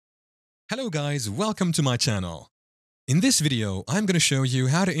Hello guys, welcome to my channel. In this video, I'm going to show you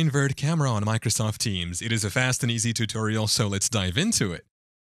how to invert camera on Microsoft Teams. It is a fast and easy tutorial, so let's dive into it.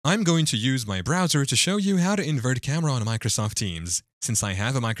 I'm going to use my browser to show you how to invert camera on Microsoft Teams. Since I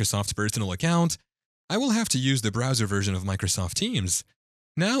have a Microsoft personal account, I will have to use the browser version of Microsoft Teams.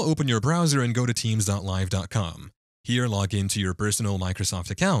 Now open your browser and go to teams.live.com. Here, log into your personal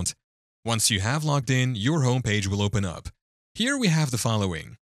Microsoft account. Once you have logged in, your homepage will open up. Here we have the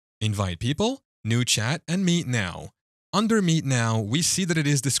following: Invite people, new chat, and meet now. Under meet now, we see that it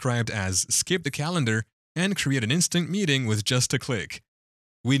is described as skip the calendar and create an instant meeting with just a click.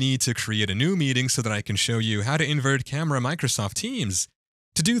 We need to create a new meeting so that I can show you how to invert camera Microsoft Teams.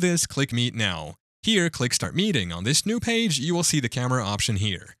 To do this, click meet now. Here, click start meeting. On this new page, you will see the camera option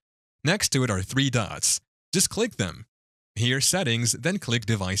here. Next to it are three dots. Just click them. Here, settings, then click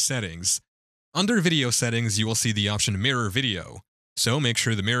device settings. Under video settings, you will see the option mirror video. So make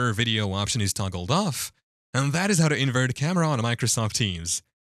sure the mirror video option is toggled off. And that is how to invert camera on Microsoft Teams.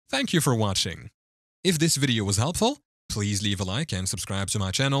 Thank you for watching. If this video was helpful, please leave a like and subscribe to my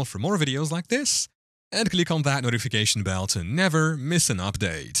channel for more videos like this. And click on that notification bell to never miss an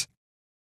update.